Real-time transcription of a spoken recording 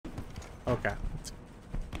Okay.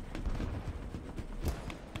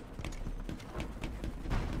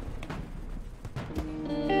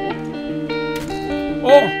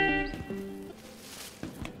 Oh!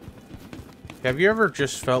 Have you ever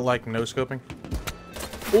just felt like no-scoping?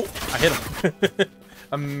 Oh, I hit him.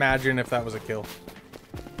 Imagine if that was a kill.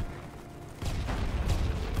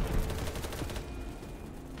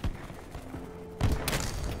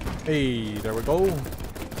 Hey, there we go.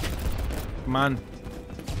 Come on.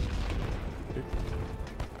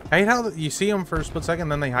 I hate how you see them for a split second,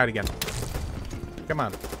 then they hide again. Come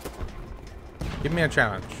on. Give me a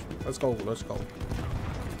challenge. Let's go, let's go.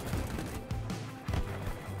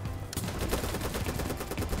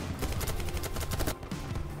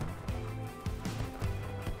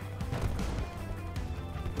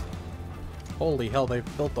 Holy hell, they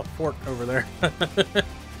built a fort over there.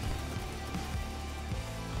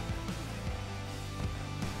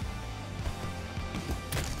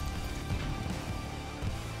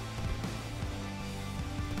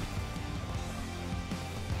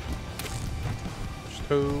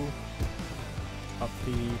 Two.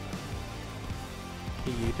 Upbeat.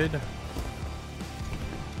 Heated.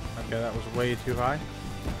 Okay, that was way too high.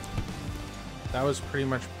 That was pretty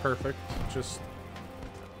much perfect. Just...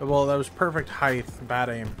 well, that was perfect height. Bad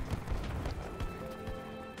aim.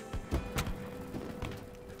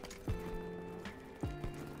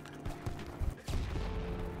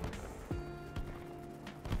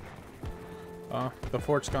 Oh, the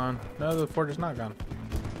fort's gone. No, the fort is not gone.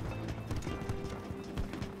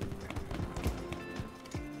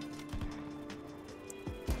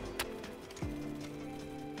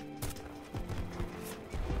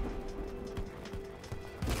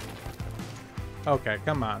 Okay,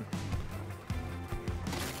 come on.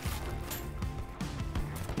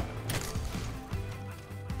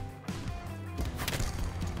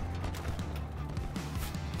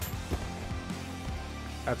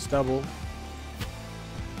 That's double.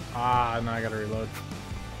 Ah, now I gotta reload.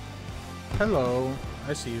 Hello.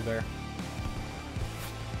 I see you there.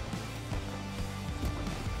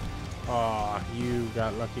 Aw, you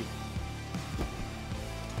got lucky.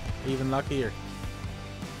 Even luckier.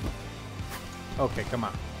 Okay, come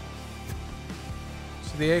on.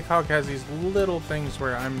 So the ACOG has these little things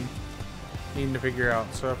where I'm needing to figure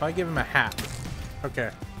out. So if I give him a hat. Okay.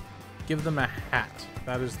 Give them a hat.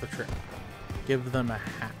 That is the trick. Give them a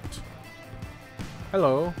hat.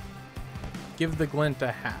 Hello. Give the glint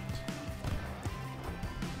a hat.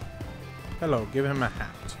 Hello, give him a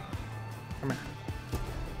hat. Come here.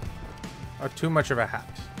 Oh, too much of a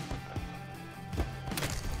hat.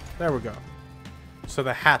 There we go. So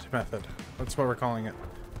the hat method. That's what we're calling it.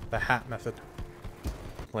 The hat method.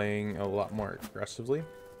 Playing a lot more aggressively.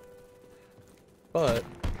 But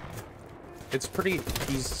it's pretty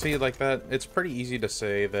easy to say like that. It's pretty easy to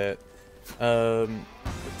say that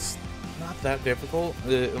it's not that difficult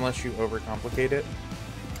unless you overcomplicate it.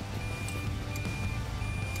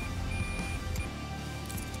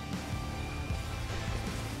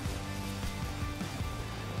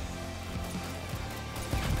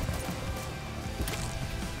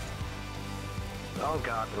 Oh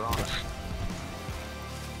god, they're on us.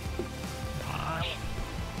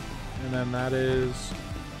 And then that is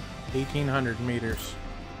 1,800 meters.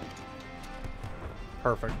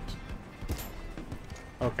 Perfect.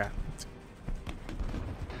 Okay.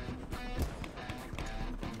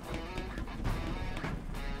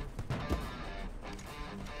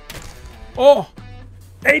 Oh!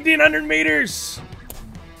 1,800 meters!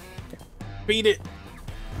 Beat it.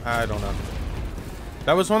 I don't know.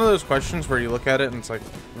 That was one of those questions where you look at it and it's like,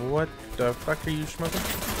 what the fuck are you smoking?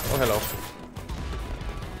 Oh, hello.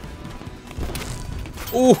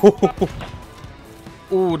 Ooh!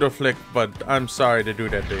 Ooh, the flick, but I'm sorry to do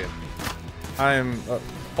that to you. I'm...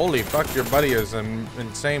 holy fuck, your buddy is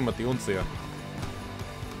insane with the Uncia.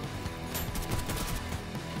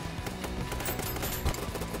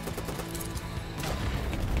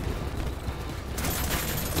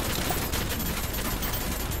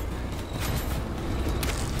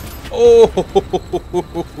 Oh,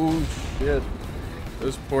 shit.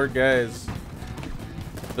 Those poor guys.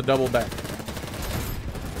 The double back.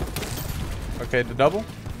 Okay, the double.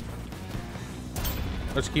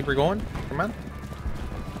 Let's keep her going. Come on.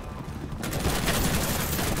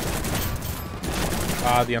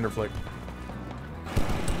 Ah, the underflick.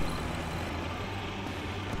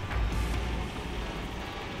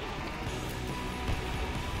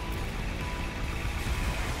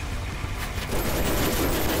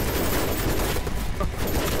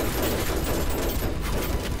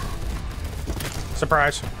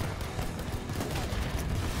 Surprise.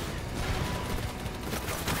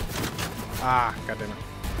 Ah, goddammit.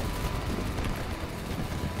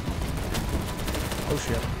 Oh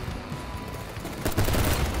shit.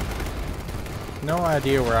 No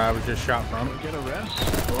idea where I was just shot from. Get a rest.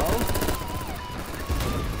 Hello?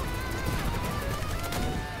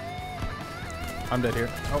 I'm dead here.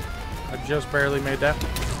 Oh, I just barely made that.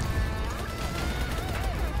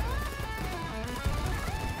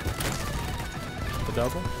 The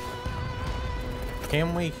double?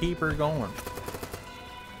 Can we keep her going?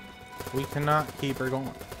 We cannot keep her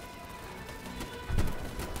going.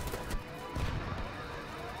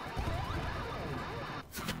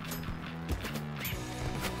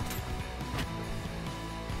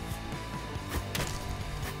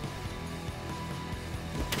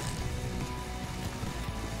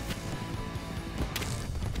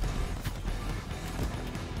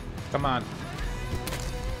 Come on.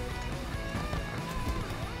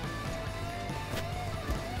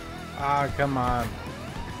 Ah, come on.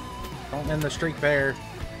 Don't end the streak there.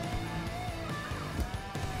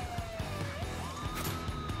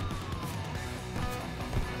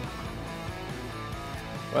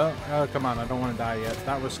 Well, come on. I don't want to die yet.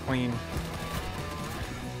 That was clean.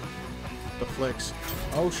 The flicks.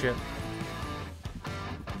 Oh, shit.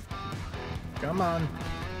 Come on.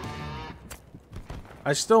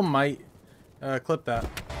 I still might clip that.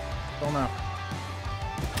 Don't know.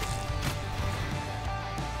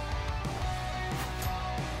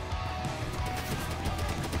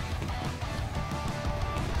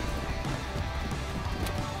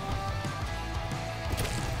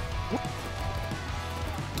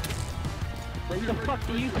 What the fuck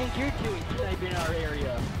do you think you're doing sniping in our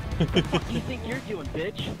area? What the fuck do you think you're doing,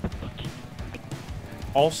 bitch?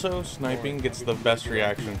 Also, sniping gets the best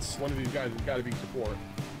reactions. One of these guys has got to be support.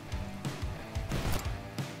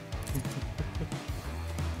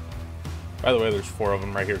 By the way, there's 4 of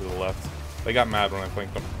them right here to the left. They got mad when I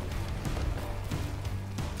flanked them.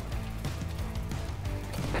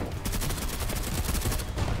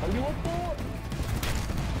 Are you up for?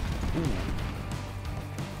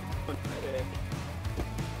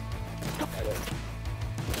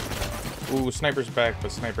 Ooh, sniper's back,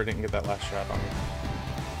 but sniper didn't get that last shot on me.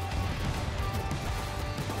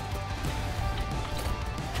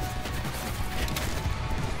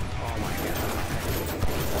 Oh my god.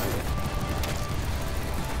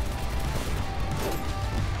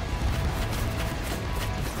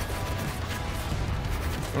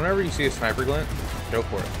 Whenever you see a sniper glint, go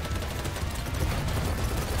for it.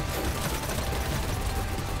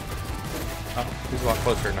 Oh, he's a lot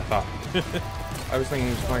closer than I thought. I was thinking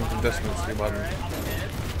he was playing from distance too button.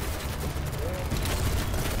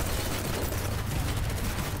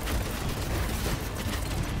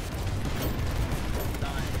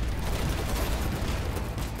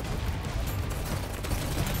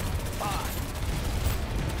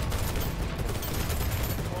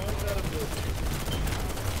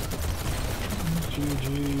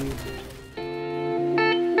 GG.